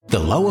The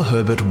Lower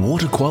Herbert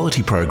Water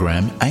Quality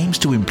Program aims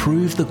to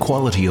improve the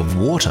quality of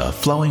water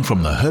flowing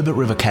from the Herbert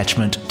River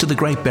catchment to the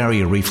Great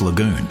Barrier Reef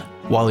Lagoon,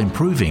 while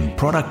improving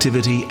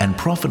productivity and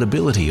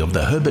profitability of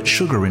the Herbert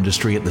sugar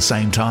industry at the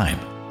same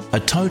time. A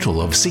total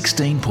of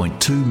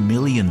 $16.2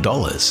 million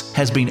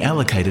has been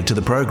allocated to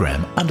the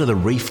program under the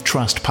Reef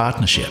Trust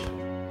Partnership,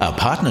 a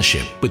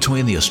partnership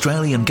between the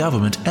Australian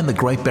Government and the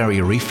Great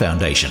Barrier Reef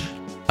Foundation.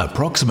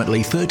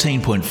 Approximately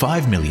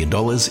 $13.5 million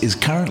is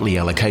currently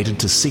allocated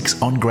to 6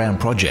 on-ground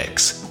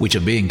projects, which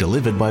are being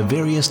delivered by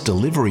various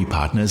delivery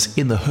partners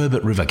in the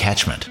Herbert River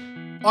catchment.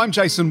 I'm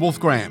Jason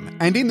Wolfgram,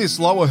 and in this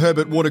Lower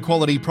Herbert Water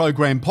Quality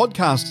Program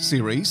podcast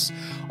series,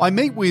 I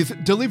meet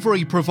with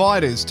delivery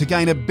providers to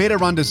gain a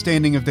better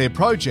understanding of their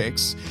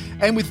projects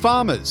and with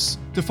farmers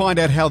to find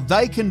out how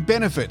they can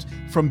benefit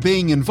from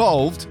being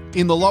involved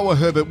in the Lower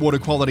Herbert Water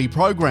Quality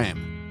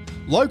Program.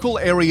 Local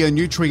Area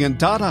Nutrient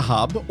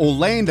Datahub, or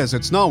LAND as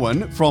it's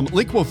known, from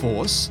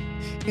LiquaForce,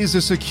 is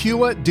a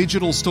secure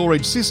digital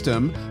storage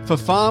system for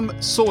farm,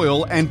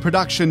 soil and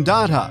production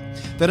data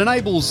that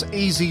enables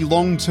easy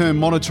long-term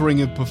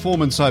monitoring of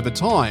performance over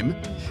time,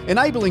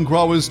 enabling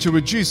growers to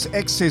reduce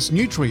excess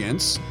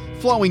nutrients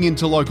flowing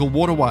into local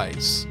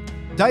waterways.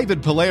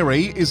 David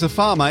Polari is a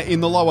farmer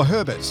in the Lower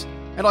Herbert,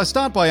 and I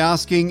start by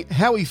asking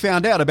how he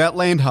found out about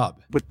LandHub.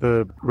 With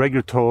the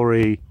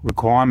regulatory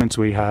requirements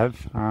we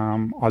have,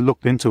 I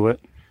looked into it,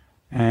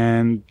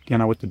 and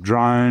with the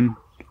drone,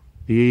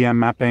 the EM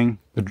mapping,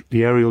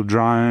 the aerial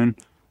drone,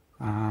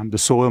 the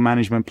soil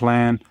management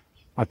plan,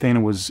 I think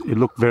it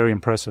looked very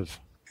impressive.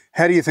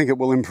 How do you think it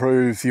will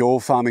improve your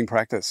farming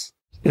practice?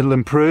 It'll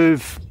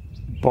improve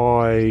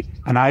by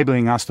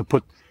enabling us to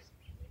put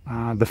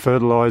the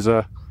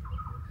fertiliser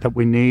that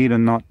we need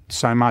and not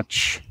so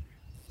much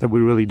that we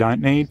really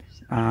don't need.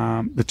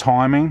 The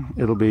timing,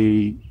 it'll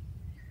be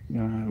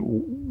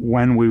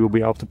when we will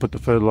be able to put the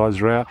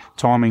fertiliser out.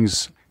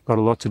 Timing's got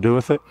a lot to do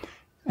with it.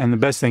 And the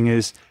best thing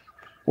is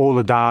all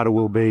the data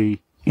will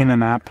be in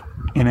an app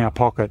in our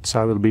pocket,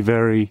 so it'll be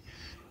very,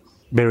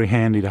 very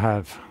handy to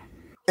have.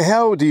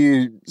 How do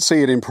you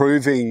see it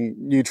improving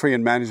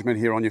nutrient management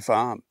here on your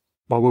farm?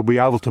 Well, we'll be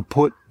able to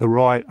put the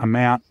right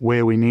amount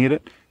where we need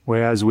it,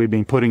 whereas we've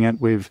been putting it,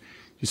 we've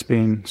just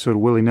been sort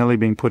of willy-nilly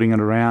been putting it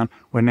around,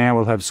 where now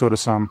we'll have sort of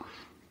some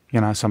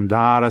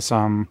data,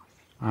 some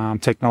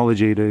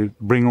technology to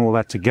bring all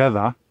that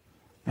together.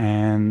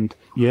 And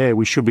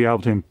we should be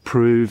able to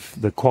improve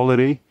the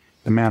quality,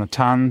 the amount of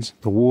tonnes,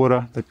 the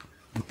water that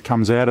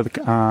comes out of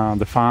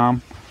the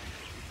farm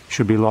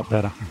should be a lot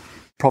better.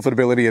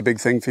 Profitability a big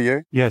thing for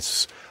you?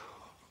 Yes.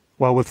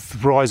 Well,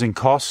 with rising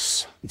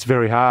costs, it's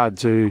very hard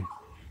to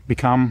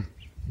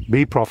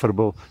be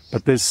profitable.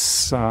 But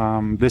this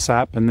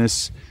app and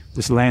this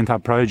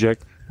LandHub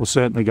project will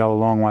certainly go a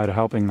long way to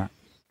helping that.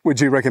 Would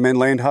you recommend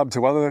LandHub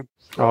to other?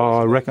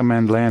 I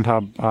recommend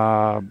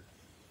LandHub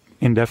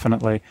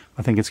indefinitely.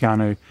 I think it's going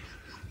to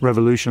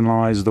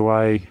revolutionise the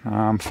way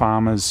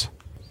farmers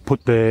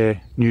put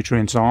their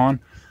nutrients on,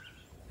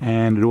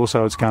 and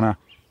it's going to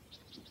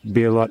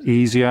be a lot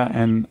easier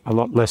and a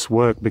lot less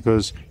work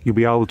because you'll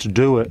be able to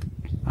do it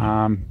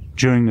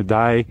during the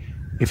day.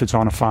 If it's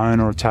on a phone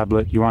or a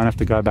tablet, you won't have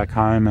to go back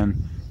home and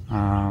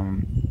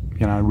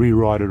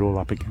rewrite it all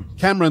up again.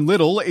 Cameron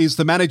Little is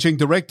the Managing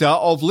Director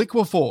of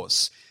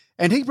LiquaForce,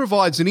 and he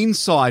provides an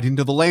insight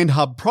into the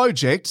LandHub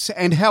project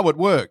and how it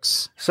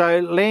works.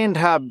 So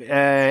LandHub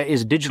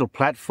is a digital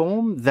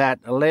platform that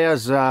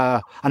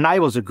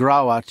enables a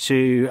grower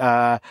to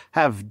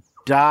have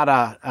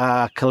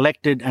data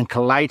collected and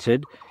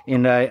collated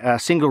in a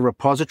single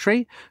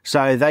repository,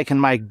 so they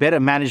can make better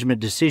management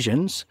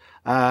decisions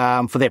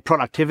for their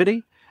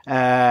productivity,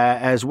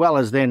 as well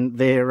as then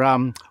their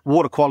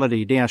water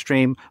quality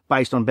downstream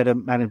based on better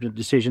management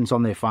decisions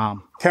on their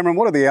farm. Cameron,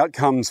 what are the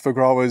outcomes for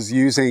growers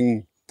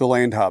using the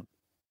LandHub?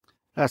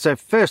 So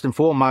first and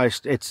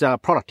foremost, it's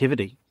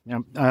productivity.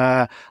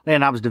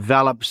 LandHub's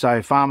developed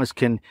so farmers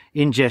can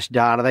ingest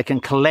data, they can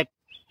collect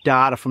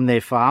data from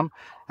their farm,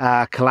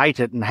 collate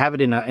it and have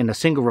it in a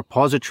single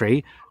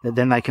repository that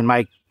then they can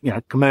make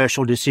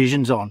commercial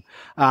decisions on.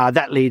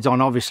 That leads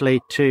on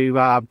obviously to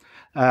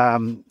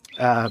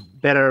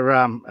better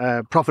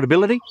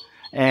profitability,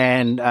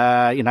 and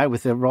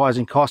with the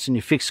rising costs and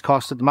your fixed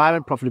costs at the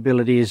moment,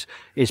 profitability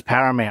is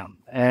paramount.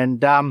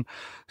 And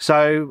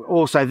so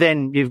also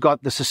then you've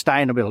got the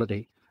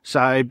sustainability.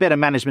 So better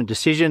management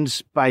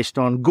decisions based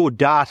on good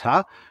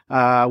data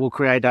will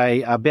create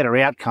a better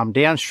outcome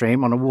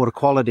downstream on a water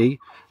quality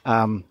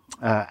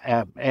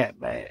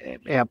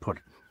output.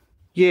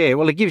 Yeah,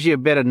 well, it gives you a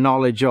better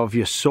knowledge of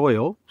your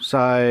soil.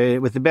 So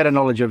with the better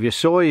knowledge of your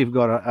soil, you've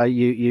got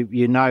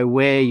you know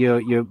where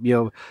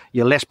your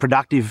less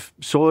productive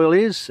soil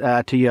is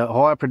to your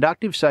higher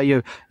productive. So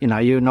you're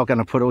not going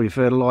to put all your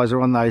fertiliser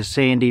on those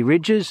sandy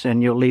ridges,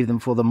 and you'll leave them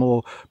for the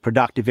more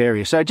productive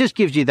areas. So it just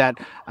gives you that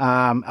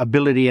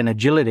ability and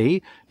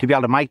agility to be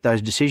able to make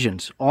those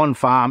decisions on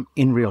farm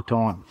in real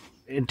time.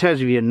 in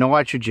terms of your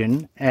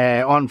nitrogen,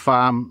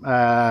 on-farm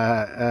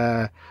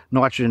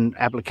nitrogen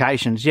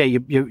applications,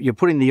 you're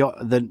putting your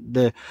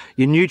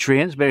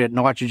nutrients, be it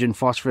nitrogen,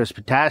 phosphorus,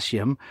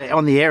 potassium,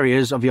 on the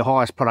areas of your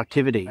highest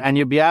productivity. And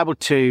you'll be able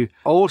to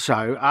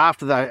also,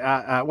 after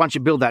once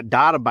you build that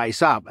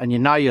database up and you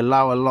know your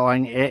lower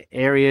lying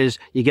areas,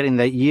 you're getting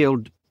the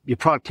yield, your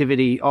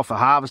productivity off of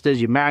harvesters,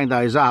 you're marrying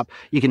those up,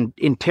 you can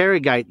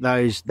interrogate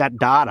that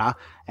data,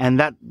 and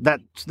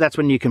that's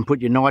when you can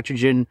put your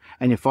nitrogen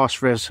and your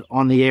phosphorus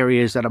on the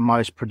areas that are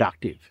most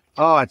productive.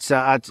 Oh, it's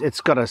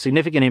got a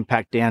significant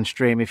impact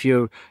downstream. If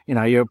you're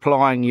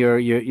applying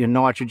your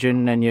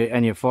nitrogen and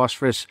your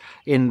phosphorus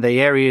in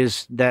the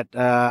areas that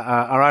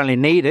are only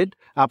needed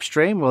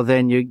upstream, well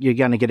then you're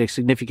going to get a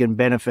significant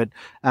benefit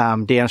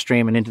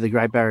downstream and into the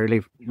Great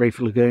Barrier Reef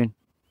Lagoon.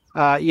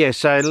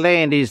 So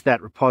land is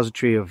that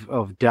repository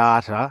of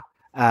data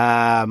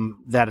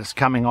that is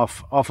coming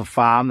off a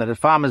farm, that the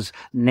farmers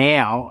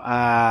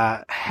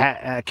now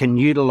can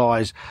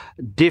utilise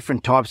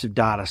different types of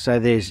data. So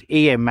there's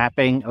EM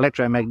mapping,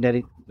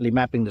 electromagnetically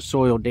mapping the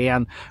soil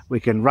down. We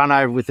can run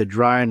over with a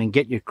drone and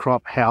get your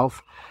crop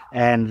health,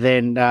 and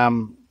then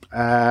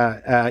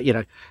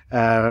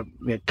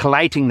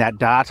collating that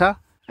data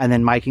and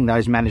then making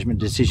those management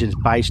decisions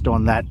based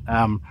on that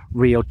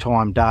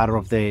real-time data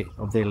of their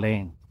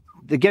land.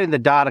 They're getting the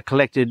data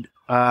collected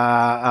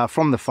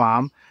from the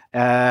farm,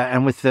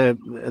 and with the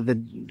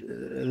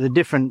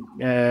different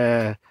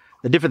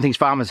things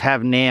farmers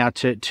have now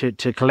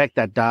to collect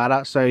that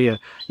data. So you're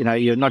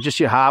not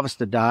just your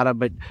harvester data,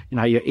 but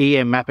your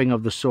EM mapping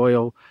of the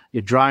soil,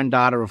 your drone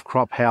data of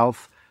crop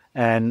health,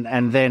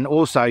 and then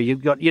also you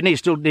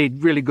still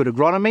need really good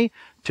agronomy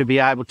to be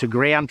able to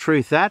ground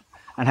truth that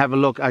and have a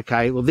look.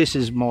 Okay, well, this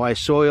is my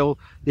soil,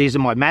 these are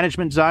my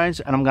management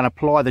zones, and I'm going to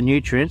apply the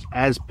nutrients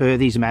as per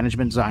these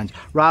management zones,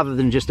 rather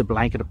than just a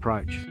blanket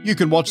approach. You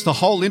can watch the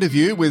whole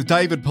interview with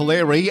David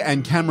Polleri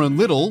and Cameron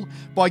Little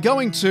by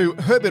going to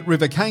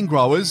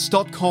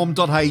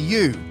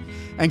herbertrivercanegrowers.com.au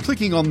and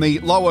clicking on the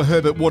Lower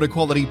Herbert Water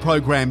Quality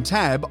Program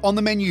tab on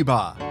the menu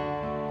bar.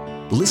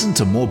 Listen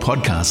to more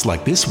podcasts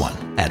like this one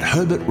at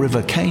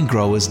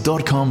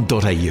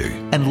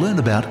herbertrivercanegrowers.com.au and learn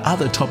about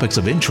other topics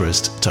of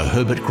interest to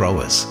Herbert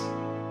growers.